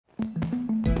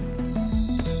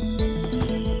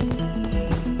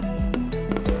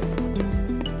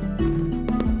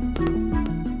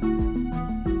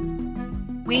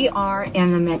We are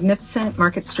in the magnificent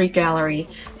Market Street Gallery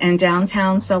in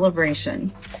downtown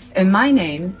Celebration. And my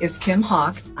name is Kim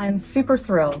Hawk. I'm super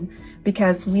thrilled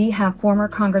because we have former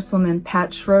Congresswoman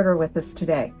Pat Schroeder with us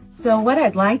today. So what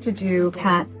I'd like to do,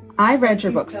 Pat, I read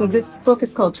your book. So this book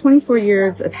is called 24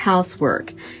 Years of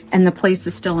Housework, and the Place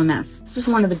is Still a Mess. This is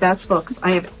one of the best books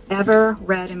I have ever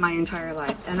read in my entire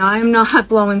life. And I'm not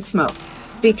blowing smoke,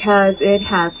 because it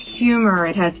has humor,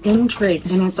 it has intrigue,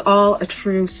 and it's all a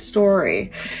true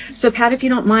story. So Pat, if you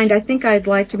don't mind, I think I'd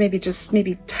like to maybe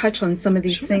touch on some of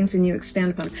these things and you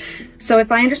expand upon them. So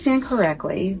if I understand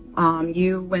correctly,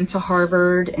 you went to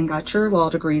Harvard and got your law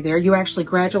degree there. You actually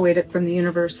graduated from the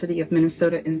University of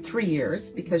Minnesota in 3 years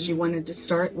because you wanted to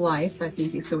start life, I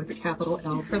think you said with a capital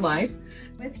L for life.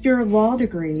 With your law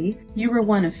degree, you were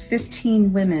one of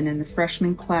 15 women in the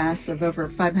freshman class of over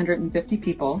 550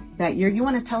 people that year. You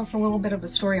want to tell us a little bit of a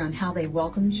story on how they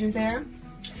welcomed you there?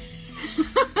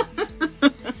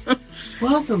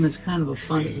 Welcome is kind of a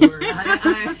funny word.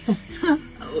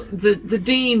 The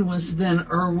dean was then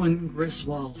Irwin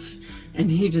Griswold,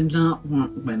 and he did not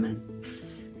want women.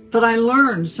 But I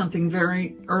learned something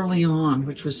very early on,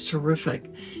 which was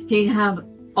terrific. He had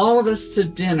all of us to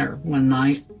dinner one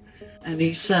night, and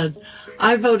he said,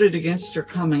 I voted against your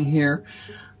coming here.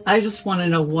 I just want to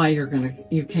know why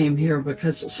you came here,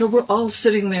 because, so we're all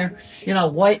sitting there, you know,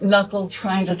 white knuckle,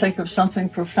 trying to think of something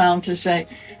profound to say.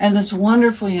 And this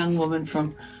wonderful young woman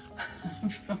from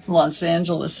Los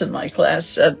Angeles in my class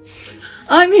said,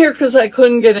 I'm here because I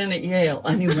couldn't get in at Yale.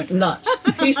 And he went nuts.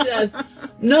 He said,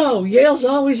 no, Yale's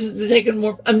always taken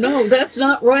more, no, that's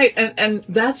not right. And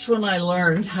that's when I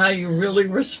learned how you really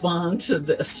respond to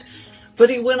this. But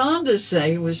he went on to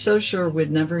say he was so sure we'd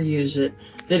never use it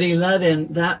that he let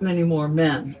in that many more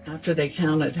men after they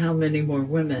counted how many more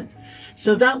women.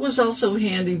 So that was also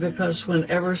handy, because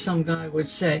whenever some guy would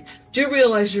say, do you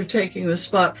realize you're taking the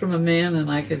spot from a man? And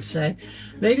I could say,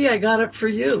 maybe I got it for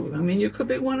you. I mean, you could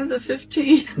be one of the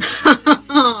 15.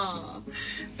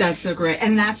 That's so great.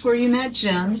 And that's where you met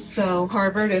Jim. So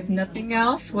Harvard, if nothing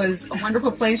else, was a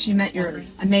wonderful place. You met your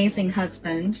amazing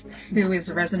husband, who is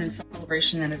a resident of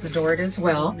Celebration and is adored as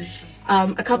well.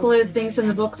 A couple of things in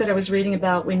the book that I was reading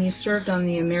about when you served on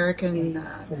the American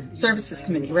Services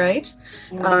Committee, right?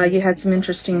 You had some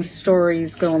interesting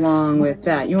stories go along with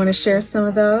that. You want to share some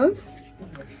of those?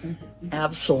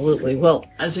 Absolutely. Well,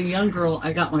 as a young girl,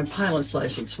 I got my pilot's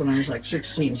license when I was like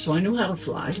 16, so I knew how to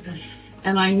fly.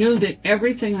 And I knew that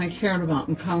everything I cared about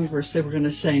in Congress, they were going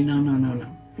to say, no, no, no,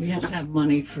 no. We have to have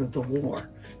money for the war,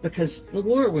 because the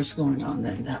war was going on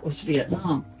then. That was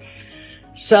Vietnam.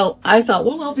 So I thought,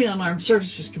 well, I'll be on Armed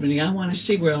Services Committee. I want to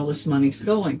see where all this money's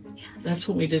going. That's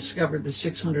when we discovered the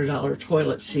 $600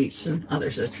 toilet seats and other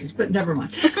such things, but never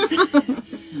mind.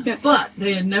 But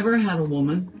they had never had a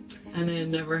woman, and they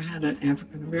had never had an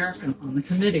African American on the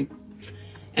committee.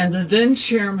 And the then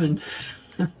chairman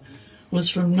was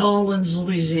from New Orleans,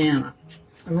 Louisiana,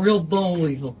 a real boll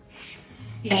weevil.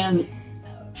 And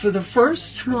for the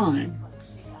first time,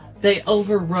 they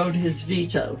overrode his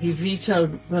veto. He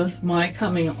vetoed both my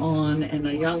coming on and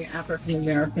a young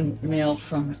African-American male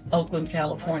from Oakland,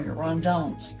 California, Ron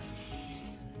Downs.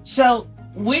 So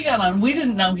we got on. We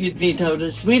didn't know he'd vetoed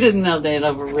us. We didn't know they had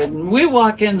overridden. We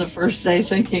walk in the first day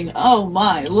thinking, oh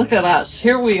my, look at us.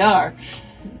 Here we are.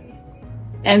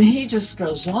 And he just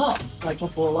goes off like a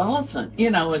bull elephant. You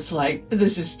know, it's like,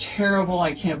 this is terrible.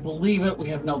 I can't believe it. We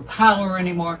have no power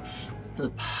anymore.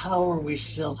 The power we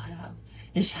still have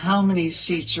is how many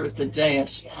seats are at the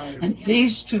dais. And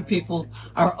these two people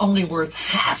are only worth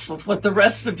half of what the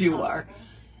rest of you are.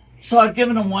 So I've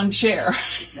given them one chair.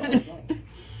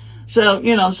 So,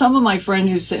 you know, some of my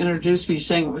friends used to introduce me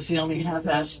saying it was the only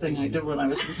half-assed thing I did when I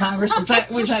was in Congress,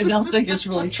 which I don't think is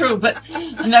really true. But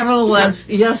nevertheless,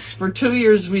 yes, for 2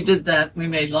 years we did that. We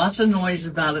made lots of noise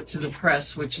about it to the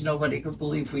press, which nobody could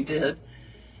believe we did.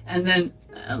 And then,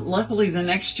 luckily, the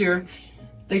next year,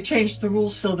 they changed the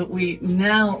rules so that we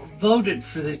now voted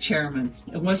for the chairman.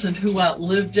 It wasn't who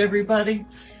outlived everybody,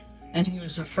 and he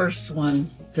was the first one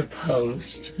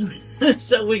deposed.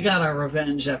 So we got our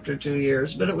revenge after 2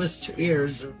 years, but it was 2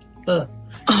 years of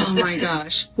Oh my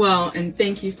gosh. Well, and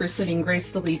thank you for sitting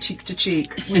gracefully cheek to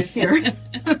cheek with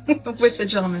with the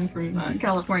gentleman from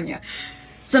California.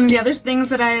 Some of the other things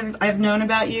that I've known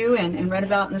about you and read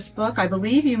about in this book, I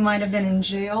believe you might have been in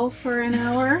jail for an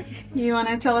hour. You want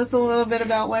to tell us a little bit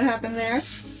about what happened there?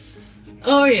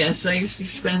 Oh yes, I used to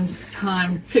spend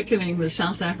time picketing the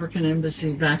South African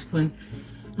embassy back when,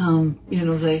 you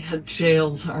know, they had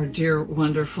jailed our dear,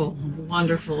 wonderful,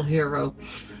 wonderful hero.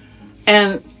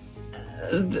 And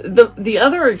the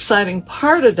other exciting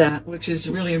part of that, which is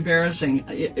really embarrassing,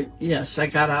 yes, I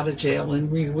got out of jail and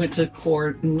we went to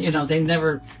court, and they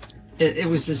never. It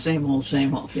was the same old,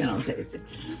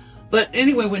 But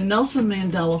anyway, when Nelson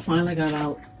Mandela finally got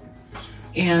out,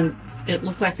 and it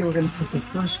looked like they were going to have the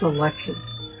first election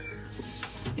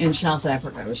in South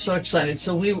Africa, I was so excited.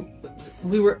 So we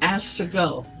were asked to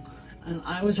go, and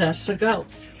I was asked to go.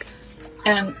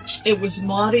 And it was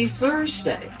Maundy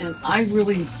Thursday, and I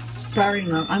really,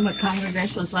 I'm a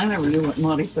Congregationalist, I never knew what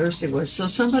Maundy Thursday was. So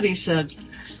somebody said,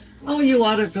 oh, you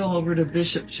ought to go over to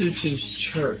Bishop Tutu's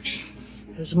church,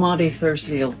 because Maundy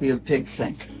Thursday will be a big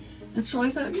thing. And so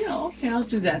I thought, yeah, okay, I'll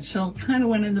do that. So I kind of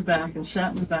went in the back and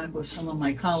sat in the back with some of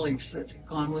my colleagues that had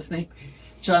gone with me,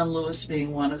 John Lewis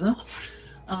being one of them.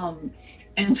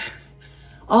 And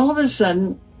all of a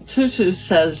sudden, Tutu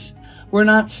says, we're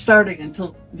not starting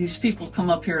until these people come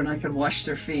up here and I can wash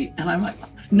their feet. And I'm like,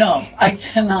 no, I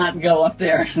cannot go up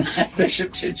there and have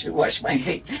Bishop Tutu wash my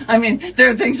feet. I mean, there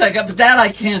are things I got, but that I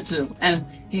can't do. And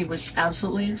he was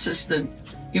absolutely insistent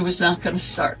he was not going to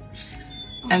start.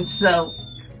 And so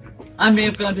I may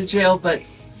have gone to jail, but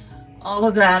all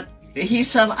of that, he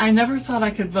said, I never thought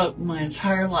I could vote in my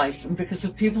entire life. And because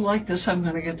of people like this, I'm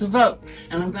going to get to vote.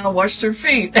 And I'm going to wash their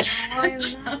feet.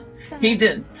 So he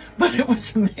did. But it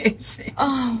was amazing.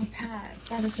 Oh, Pat,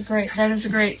 that is a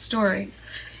great story.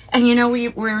 And we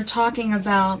were talking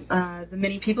about the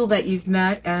many people that you've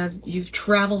met as you've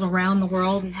traveled around the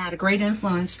world and had a great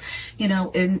influence,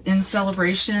 in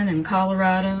Celebration, in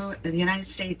Colorado, in the United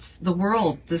States, the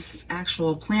world, this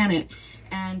actual planet.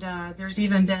 And there's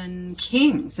even been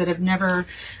kings that have never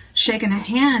shaken a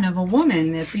hand of a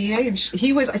woman at the age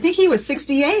I think he was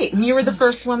 68, and you were the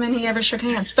first woman he ever shook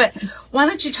hands. But why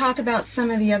don't you talk about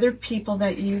some of the other people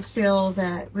that you feel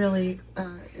that really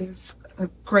is a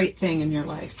great thing in your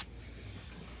life?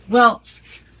 Well,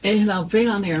 being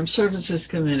on the Armed Services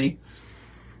Committee,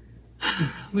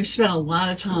 we spent a lot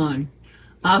of time,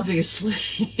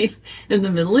 obviously, in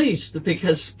the Middle East,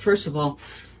 because first of all,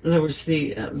 there was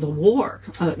the war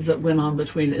that went on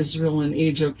between Israel and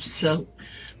Egypt. So,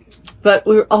 but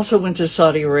we also went to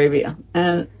Saudi Arabia,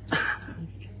 and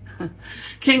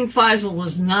King Faisal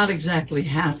was not exactly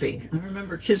happy. I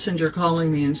remember Kissinger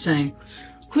calling me and saying,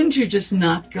 couldn't you just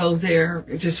not go there?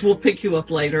 We'll pick you up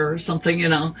later or something,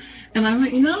 And I'm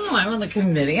like, no, I'm on the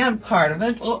committee. I'm part of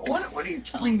it. Well, what are you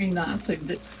telling me not to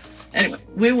do? Anyway,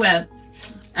 we went,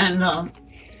 and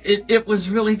it was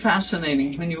really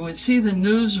fascinating. When you would see the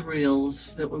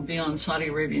newsreels that would be on Saudi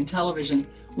Arabian television,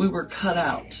 we were cut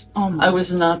out. I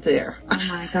was not there. Oh,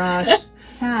 my gosh.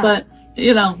 Yeah. But,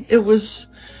 it was,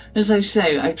 as I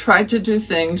say, I tried to do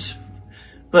things,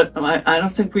 but I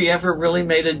don't think we ever really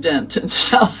made a dent in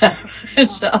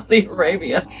Saudi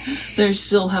Arabia. They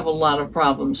still have a lot of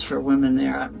problems for women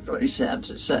there, I'm really sad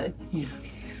to say. Yeah.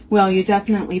 Well, you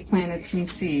definitely planted some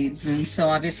seeds, and so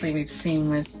obviously we've seen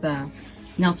with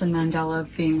Nelson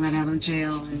Mandela being let out of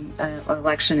jail and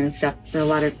election and stuff, a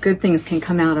lot of good things can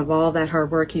come out of all that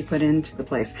hard work you put into the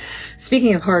place.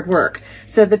 Speaking of hard work,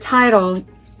 so the title,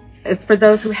 for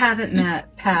those who haven't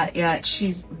met Pat yet,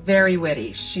 she's very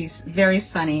witty, she's very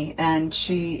funny, and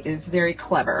she is very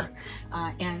clever.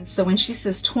 And so when she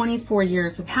says 24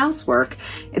 years of housework,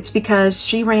 it's because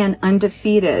she ran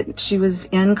undefeated. She was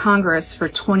in Congress for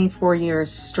 24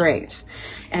 years straight.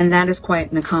 And that is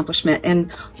quite an accomplishment.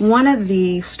 And one of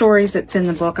the stories that's in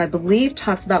the book, I believe,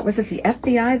 talks about, was it the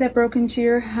FBI that broke into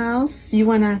your house? You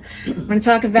want to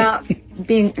talk about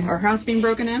her house being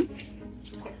broken in?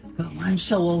 Oh, I'm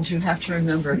so old, you have to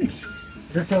remember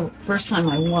that the first time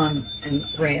I won and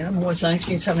ran was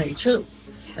 1972.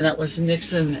 And that was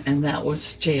Nixon, and that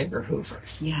was J. Edgar Hoover.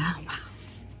 Yeah.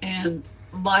 And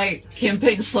my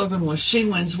campaign slogan was, she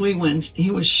wins, we win.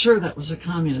 He was sure that was a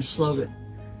communist slogan.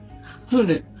 Who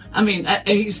knew? I mean,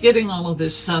 he's getting all of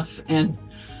this stuff, and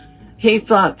he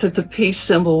thought that the peace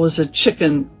symbol was a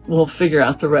chicken. We'll figure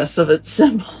out the rest of it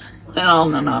symbol. And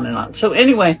on and on and on. So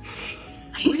anyway,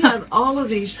 we had all of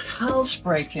these house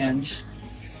break-ins,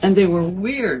 and they were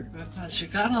weird because you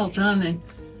got all done and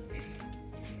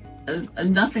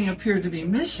nothing appeared to be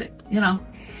missing,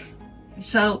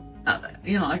 So,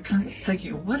 I kind of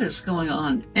thinking, what is going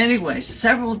on? Anyway,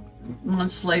 several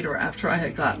months later, after I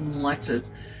had gotten elected,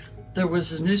 there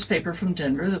was a newspaper from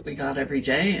Denver that we got every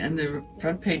day, and the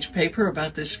front page paper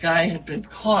about this guy had been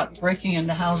caught breaking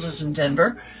into houses in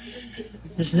Denver.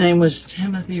 His name was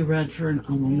Timothy Redfern.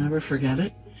 I will never forget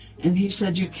it. And he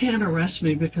said, you can't arrest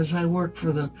me because I work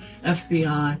for the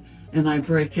FBI and I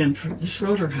break in for the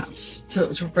Schroeder house. So it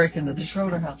was a break into the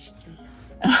Schroeder house.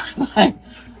 And I'm like,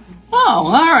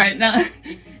 oh, all right. Now,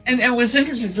 and it was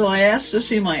interesting. So I asked to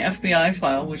see my FBI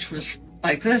file, which was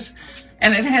like this.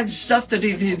 And it had stuff that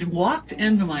if he'd walked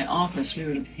into my office, we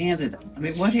would have handed him. I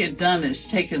mean, what he had done is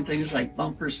taken things like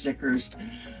bumper stickers,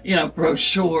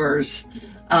 brochures,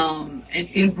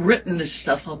 and written this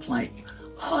stuff up like,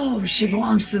 oh, she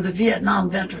belongs to the Vietnam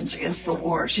Veterans Against the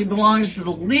War. She belongs to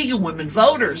the League of Women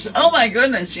Voters. Oh my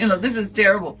goodness, this is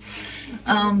terrible.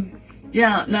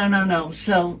 No.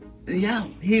 So, yeah,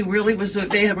 he really was.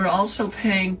 They were also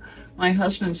paying my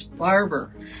husband's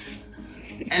barber,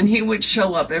 and he would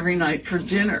show up every night for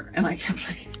dinner. And I kept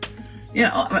like,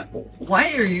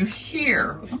 why are you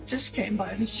here? I just came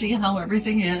by to see how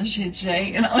everything is, he'd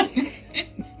say,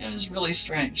 It was really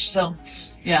strange. So,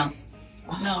 yeah.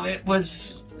 No, it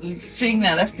was, seeing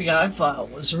that FBI file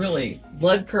was really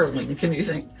blood-curdling. Can you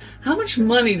think, how much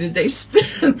money did they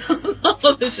spend on all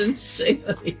of this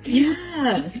insanity?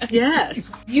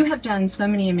 Yes. You have done so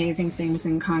many amazing things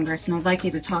in Congress, and I'd like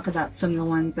you to talk about some of the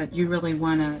ones that you really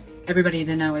want everybody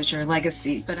to know as your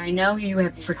legacy. But I know you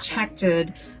have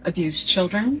protected abused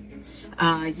children.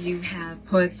 You have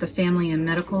put the Family and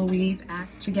Medical Leave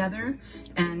Act together,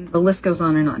 and the list goes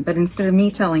on and on. But instead of me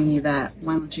telling you that,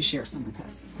 why don't you share some with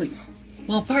us, please?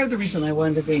 Well, part of the reason I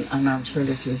wanted to be on armed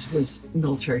services was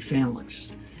military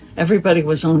families. Everybody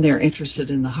was on there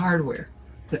interested in the hardware,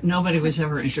 but nobody was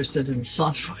ever interested in the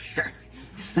software.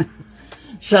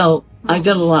 So I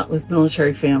did a lot with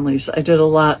military families. I did a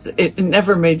lot. It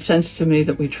never made sense to me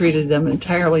that we treated them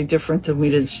entirely different than we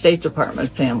did State Department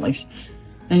families.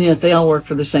 And yet they all work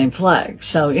for the same flag.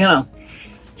 So,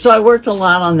 so I worked a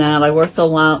lot on that. I worked a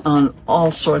lot on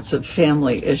all sorts of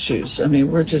family issues. I mean,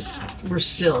 we're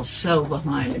still so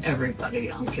behind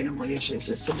everybody on family issues.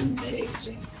 It's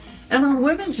amazing. And on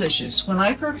women's issues. When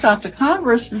I first got to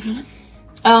Congress,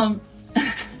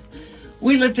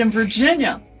 we lived in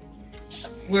Virginia,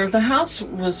 where the house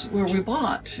was where we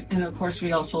bought. And of course,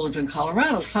 we also lived in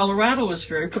Colorado. Colorado was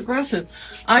very progressive.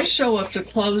 I show up to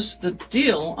close the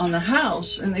deal on the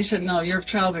house, and they said, no, you're of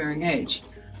childbearing age.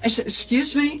 I said,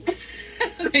 excuse me?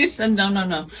 They said,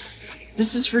 no.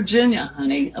 This is Virginia,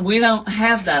 honey. We don't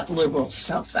have that liberal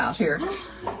stuff out here.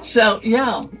 So,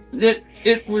 yeah,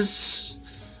 it was,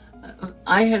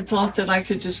 I had thought that I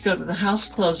could just go to the house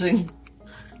closing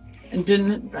and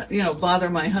didn't, bother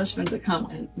my husband to come.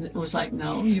 And it was like,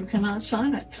 no, you cannot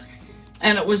sign it.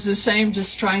 And it was the same,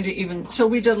 just trying to so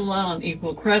we did a lot on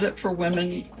equal credit for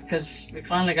women, because we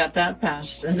finally got that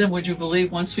passed. And then would you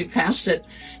believe, once we passed it,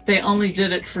 they only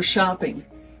did it for shopping.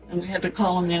 And we had to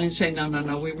call them in and say, no,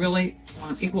 we really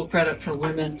want equal credit for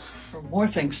women for more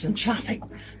things than shopping.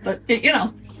 But,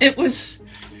 it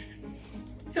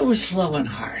was slow and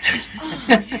hard.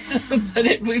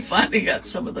 But we finally got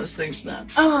some of those things done.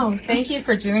 Oh, thank you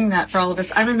for doing that for all of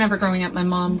us. I remember growing up, my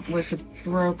mom was a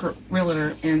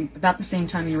realtor, and about the same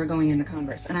time you were going into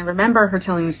Congress. And I remember her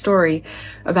telling the story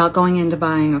about going into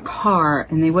buying a car,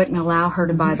 and they wouldn't allow her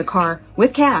to buy the car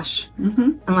with cash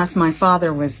unless my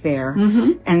father was there.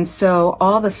 And so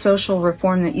all the social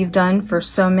reform that you've done for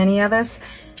so many of us,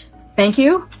 thank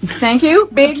you.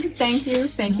 Big thank you,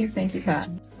 Pat.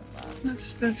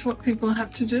 That's what people have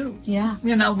to do. Yeah.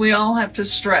 We all have to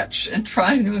stretch and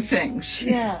try new things.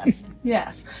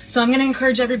 Yes. So I'm going to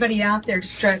encourage everybody out there to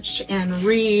stretch and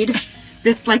read.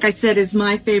 This, like I said, is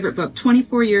my favorite book,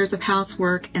 24 Years of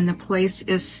Housework, and the place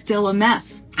is still a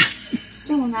mess. It's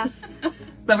still a mess.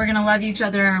 But we're going to love each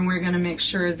other, and we're going to make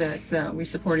sure that we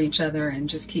support each other and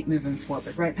just keep moving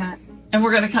forward. Right, Pat? And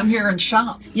we're going to come here and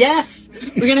shop. Yes.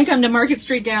 We're going to come to Market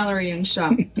Street Gallery and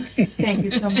shop. Thank you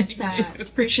so much, Pat.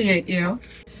 Appreciate you.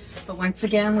 But once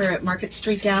again, we're at Market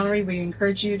Street Gallery. We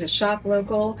encourage you to shop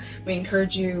local. We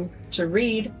encourage you to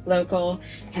read local.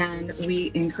 And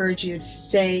we encourage you to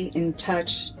stay in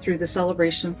touch through the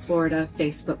Celebration Florida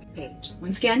Facebook page.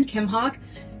 Once again, Kim Hawk,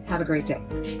 have a great day.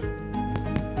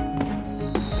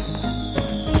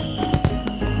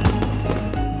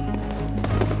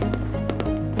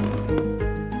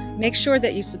 Make sure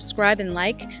that you subscribe and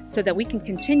like so that we can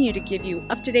continue to give you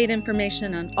up-to-date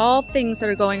information on all things that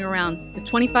are going around the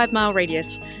 25-mile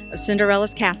radius of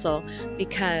Cinderella's Castle,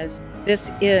 because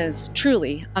this is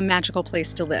truly a magical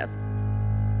place to live.